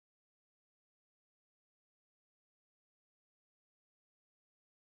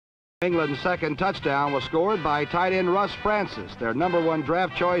England's second touchdown was scored by tight end Russ Francis, their #1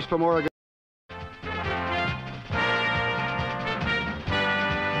 draft choice from Oregon.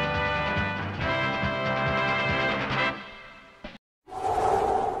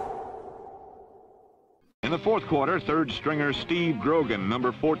 In the fourth quarter, third stringer Steve Grogan,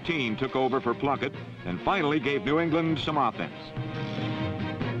 number 14, took over for Plunkett and finally gave New England some offense.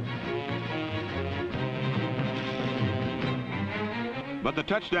 But the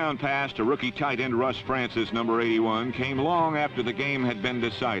touchdown pass to rookie tight end Russ Francis, number 81, came long after the game had been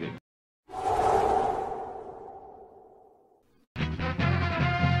decided.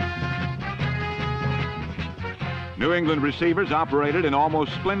 New England receivers operated in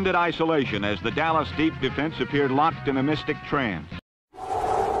almost splendid isolation as the Dallas deep defense appeared locked in a mystic trance.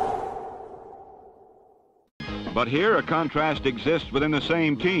 But here a contrast exists within the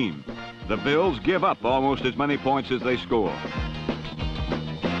same team. The Bills give up almost as many points as they score.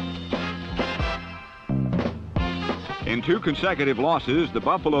 In 2 consecutive losses, the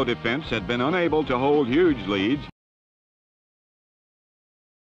Buffalo defense had been unable to hold huge leads.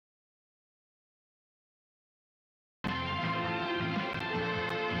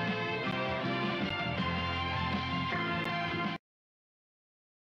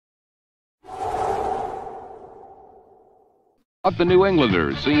 But the New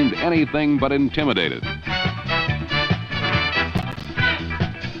Englanders seemed anything but intimidated.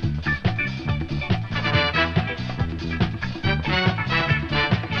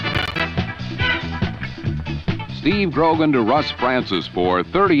 Steve Grogan to Russ Francis for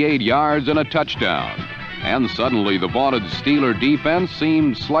 38 yards and a touchdown. And suddenly the vaunted Steeler defense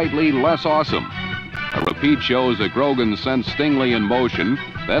seemed slightly less awesome. A repeat shows that Grogan sent Stingley in motion,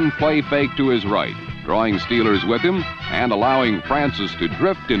 then play fake to his right, drawing Steelers with him and allowing Francis to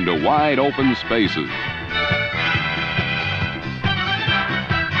drift into wide open spaces.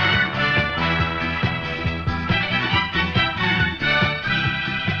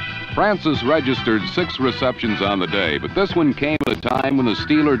 Francis registered 6 receptions on the day, but this one came at a time when the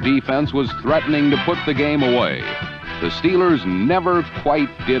Steeler defense was threatening to put the game away. The Steelers never quite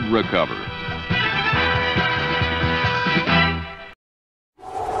did recover.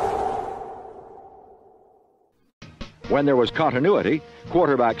 When there was continuity,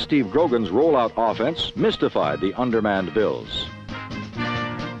 quarterback Steve Grogan's rollout offense mystified the undermanned Bills.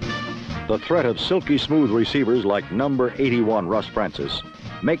 The threat of silky smooth receivers like number 81 Russ Francis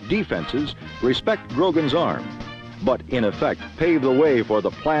make defenses respect Grogan's arm, but in effect pave the way for the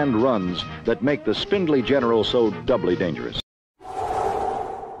planned runs that make the spindly general so doubly dangerous.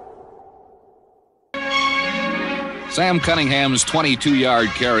 Sam Cunningham's 22-yard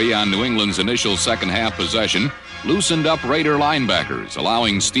carry on New England's initial second-half possession loosened up Raider linebackers,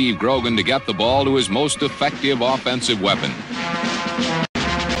 allowing Steve Grogan to get the ball to his most effective offensive weapon.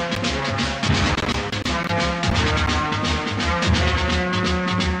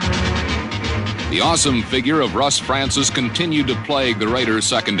 The awesome figure of Russ Francis continued to plague the Raiders'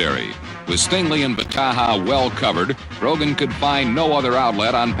 secondary. With Stingley and Bataha well covered, Grogan could find no other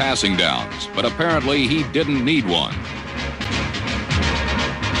outlet on passing downs, but apparently he didn't need one.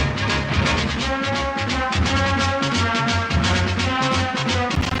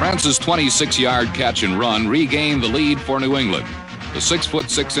 Francis' 26-yard catch and run regained the lead for New England. The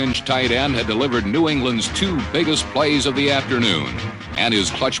 6'6" tight end had delivered New England's 2 biggest plays of the afternoon, and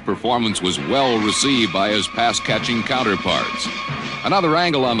his clutch performance was well received by his pass-catching counterparts. Another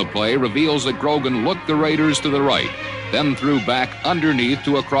angle on the play reveals that Grogan looked the Raiders to the right, then threw back underneath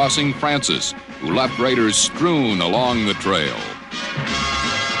to a crossing Francis, who left Raiders strewn along the trail.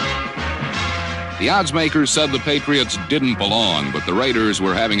 The odds makers said the Patriots didn't belong, but the Raiders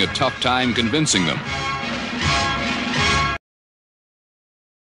were having a tough time convincing them.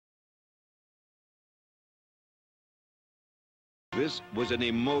 This was an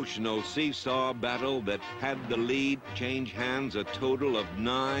emotional seesaw battle that had the lead change hands a total of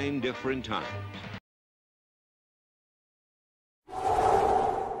 9 different times.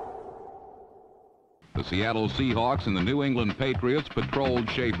 The Seattle Seahawks and the New England Patriots patrolled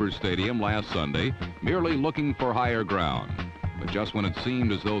Schaefer Stadium last Sunday, merely looking for higher ground. But just when it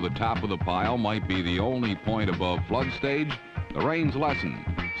seemed as though the top of the pile might be the only point above flood stage, the rains lessened,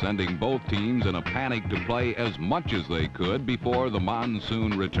 sending both teams in a panic to play as much as they could before the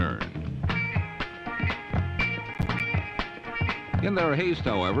monsoon returned. In their haste,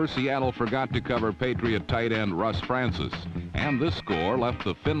 however, Seattle forgot to cover Patriot tight end Russ Francis, and this score left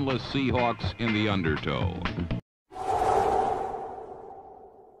the finless Seahawks in the undertow.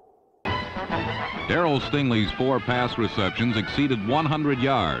 Darryl Stingley's 4 pass receptions exceeded 100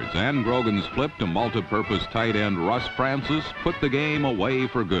 yards, and Grogan's flip to multi-purpose tight end Russ Francis put the game away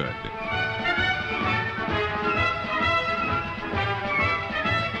for good.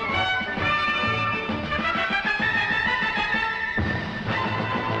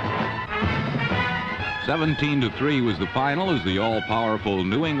 (17-3) was the final as the all-powerful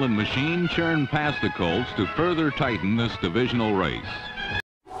New England machine churned past the Colts to further tighten this divisional race.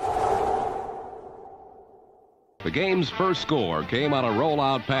 The game's first score came on a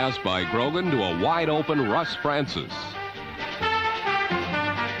rollout pass by Grogan to a wide-open Russ Francis.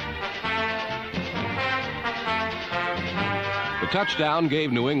 The touchdown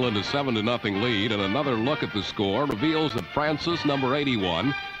gave New England a 7-0 lead, and another look at the score reveals that Francis, number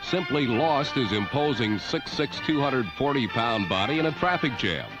 81, simply lost his imposing 6'6", 240-pound body in a traffic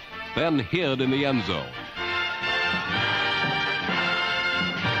jam, then hid in the end zone.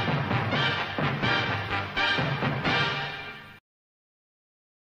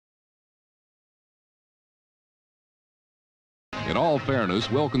 In all fairness,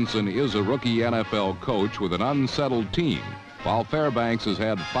 Wilkinson is a rookie NFL coach with an unsettled team, while Fairbanks has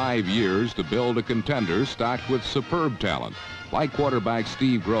had 5 years to build a contender stocked with superb talent, like quarterback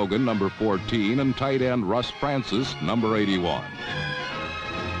Steve Grogan, number 14, and tight end Russ Francis, number 81.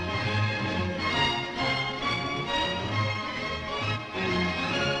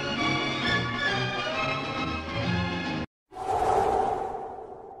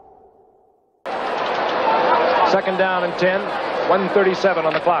 Second down and 10, 1:37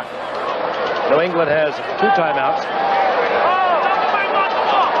 on the clock. New England has 2 timeouts.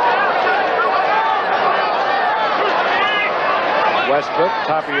 Westbrook,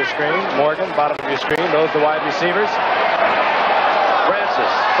 top of your screen. Morgan, bottom of your screen. Those the wide receivers.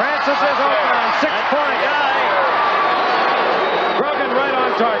 Francis is open on 6-point. Grogan right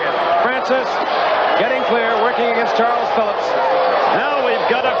on target. Francis getting clear, working against Charles Phillips. Now we've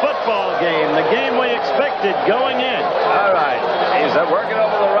got a football game, the game we expected going in. All right. He's working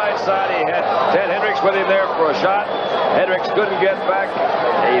over the right side. He had Ted Hendricks with him there for a shot. Hendricks couldn't get back.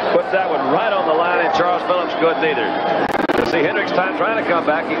 He put that one right on the line, and Charles Phillips couldn't either. You see Hendricks trying to come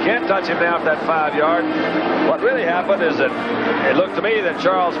back. He can't touch him now at that 5-yard. What really happened is that it looked to me that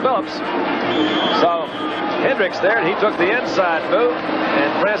Charles Phillips saw Hendricks there, and he took the inside move,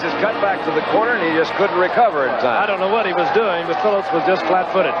 and Francis cut back to the corner, and he just couldn't recover in time. I don't know what he was doing, but Phillips was just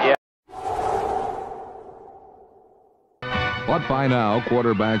flat-footed. Yeah. But by now,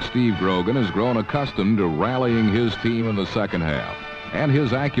 quarterback Steve Grogan has grown accustomed to rallying his team in the second half, and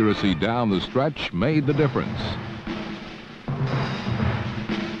his accuracy down the stretch made the difference.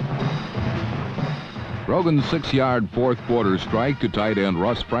 Grogan's 6-yard fourth-quarter strike to tight end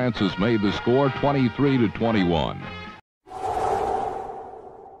Russ Francis made the score 23-21. Grogan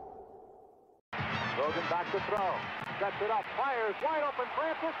back to throw. Sets it up. Fires. Wide open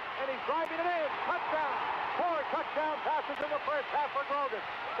Francis. And he's driving it in. Touchdown. 4 touchdown passes in the first half for Grogan.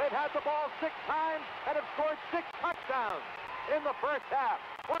 They've had the ball 6 times and have scored 6 touchdowns in the first half.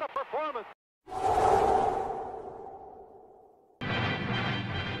 What a performance.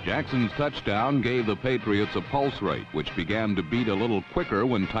 Jackson's touchdown gave the Patriots a pulse rate, which began to beat a little quicker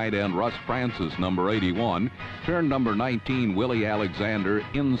when tight end Russ Francis, number 81, turned number 19 Willie Alexander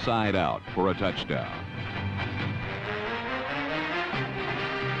inside out for a touchdown.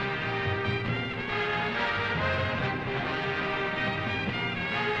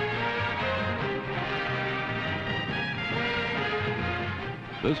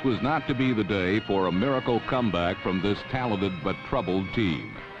 This was not to be the day for a miracle comeback from this talented but troubled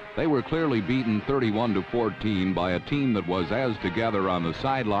team. They were clearly beaten 31-14 by a team that was as together on the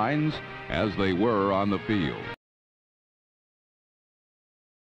sidelines as they were on the field.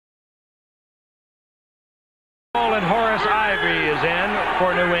 And Horace Ivory is in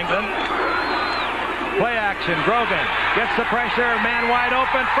for New England. Play action. Grogan gets the pressure. Man wide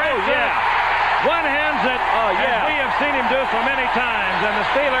open. Francis. Oh, yeah. One-hands it. Oh, yeah. As we have seen him do so many times. And the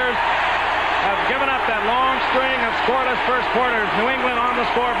Steelers have given up that long string of scoreless first quarters. New England on the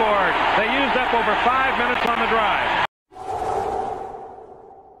scoreboard. They used up over 5 minutes on the drive.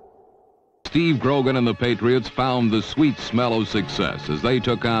 Steve Grogan and the Patriots found the sweet smell of success as they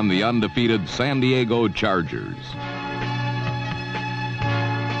took on the undefeated San Diego Chargers.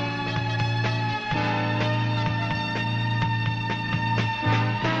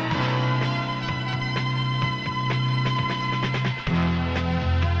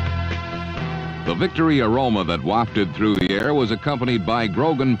 The victory aroma that wafted through the air was accompanied by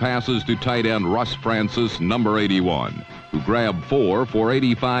Grogan passes to tight end Russ Francis, number 81, who grabbed 4 for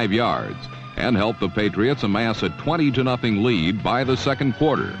 85 yards and helped the Patriots amass a 20-0 lead by the second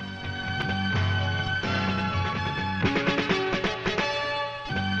quarter.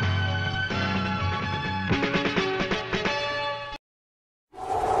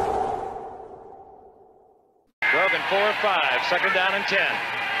 5, 2nd down and 10.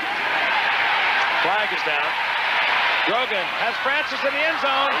 Flag is down. Grogan has Francis in the end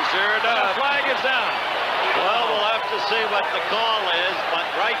zone. He sure does. The flag is down. Well, we'll have to see what the call is, but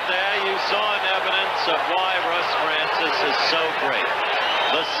right there you saw an evidence of why Russ Francis is so great.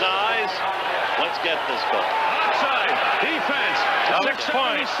 The size. Let's get this call. Outside defense. 6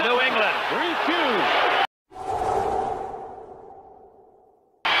 points. New England. Refused.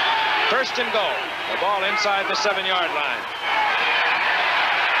 First and goal. The ball inside the 7-yard line.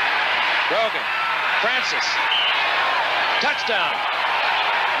 Grogan. Francis. Touchdown.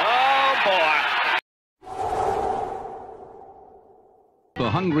 Oh, boy. The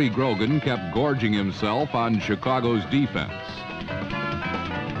hungry Grogan kept gorging himself on Chicago's defense.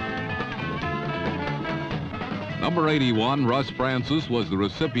 Number 81, Russ Francis, was the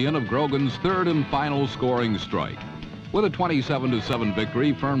recipient of Grogan's 3rd and final scoring strike. With a 27-7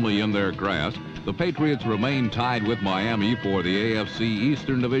 victory firmly in their grasp, the Patriots remain tied with Miami for the AFC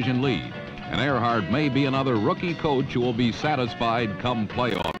Eastern Division lead. And Earhart may be another rookie coach who will be satisfied come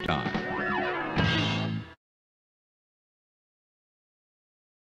playoff time.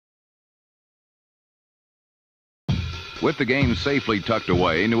 With the game safely tucked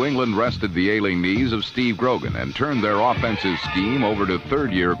away, New England rested the ailing knees of Steve Grogan and turned their offensive scheme over to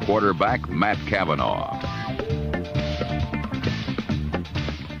 3rd-year quarterback Matt Cavanaugh.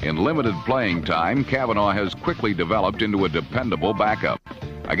 In limited playing time, Cavanaugh has quickly developed into a dependable backup.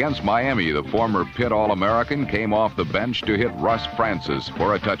 Against Miami, the former Pitt All-American came off the bench to hit Russ Francis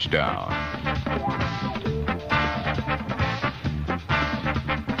for a touchdown.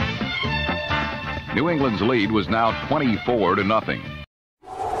 New England's lead was now 24-0.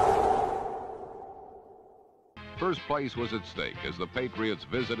 First place was at stake as the Patriots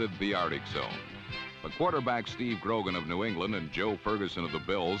visited the Arctic Zone. But quarterback Steve Grogan of New England and Joe Ferguson of the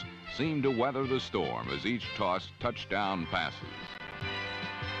Bills seemed to weather the storm as each tossed touchdown passes.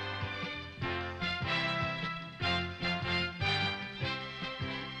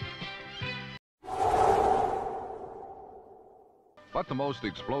 But the most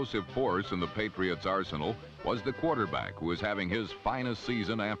explosive force in the Patriots' arsenal was the quarterback who was having his finest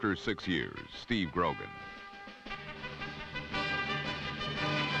season after 6 years, Steve Grogan.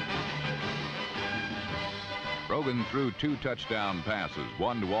 Grogan threw 2 touchdown passes,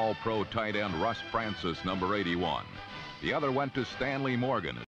 one to All-Pro tight end Russ Francis, number 81. The other went to Stanley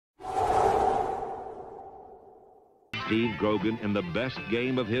Morgan. Steve Grogan, in the best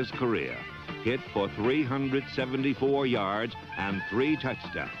game of his career, hit for 374 yards and 3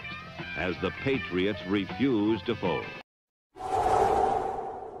 touchdowns as the Patriots refused to fold.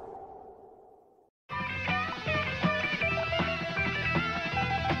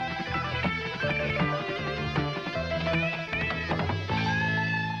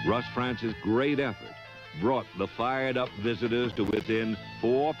 Russ Francis' great effort brought the fired-up visitors to within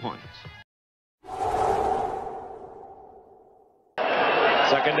 4 points.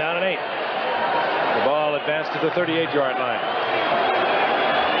 2nd down and 8. The ball advanced to the 38-yard line.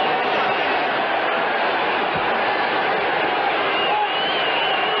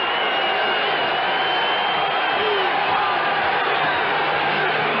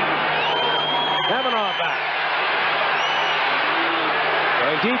 Cavanaugh back.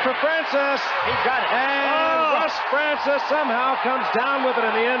 Going deep for Francis. He got it. And Russ Francis somehow comes down with it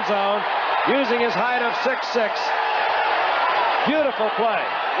in the end zone using his height of 6'6". Beautiful play,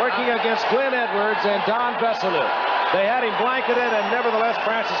 working against Glenn Edwards and Don Veselu. They had him blanketed, and nevertheless,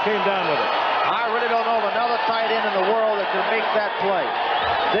 Francis came down with it. I really don't know of another tight end in the world that could make that play.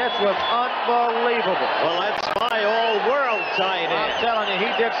 This was unbelievable. Well, that's my all-world tight end. I'm telling you,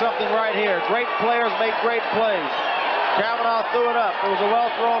 he did something right here. Great players make great plays. Cavanaugh threw it up. It was a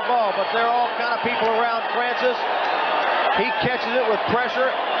well-thrown ball, but there are all kind of people around Francis. He catches it with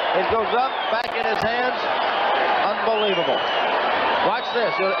pressure. It goes up, back in his hands. Unbelievable. Watch this.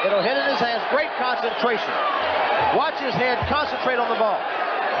 It'll hit in his hands. Great concentration. Watch his head concentrate on the ball.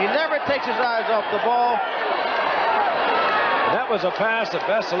 He never takes his eyes off the ball. And that was a pass that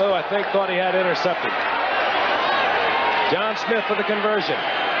Veselu, I think, thought he had intercepted. John Smith for the conversion.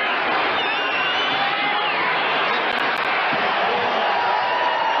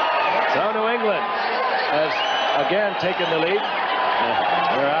 So New England has again taken the lead.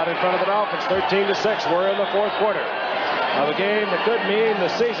 They're out in front of the Dolphins, 13-6. We're in the 4th quarter of a game that could mean the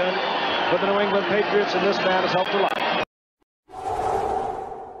season for the New England Patriots, and this man has helped a lot.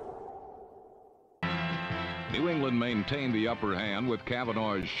 New England maintained the upper hand with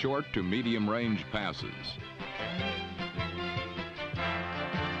Cavanaugh's short to medium range passes.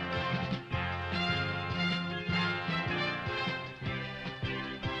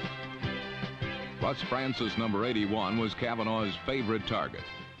 Russ Francis, number 81, was Cavanaugh's favorite target.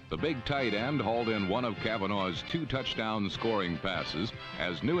 The big tight end hauled in one of Cavanaugh's 2 touchdown scoring passes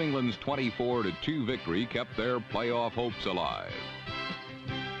as New England's 24-2 victory kept their playoff hopes alive.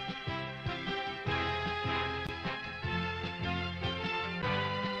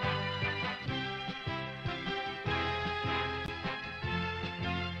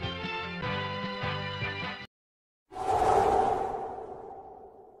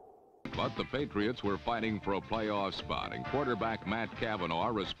 But the Patriots were fighting for a playoff spot, and quarterback Matt Cavanaugh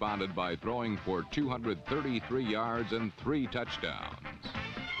responded by throwing for 233 yards and 3 touchdowns.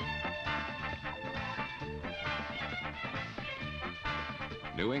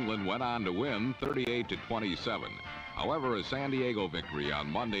 New England went on to win 38-27. However, a San Diego victory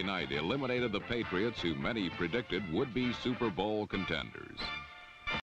on Monday night eliminated the Patriots, who many predicted would be Super Bowl contenders.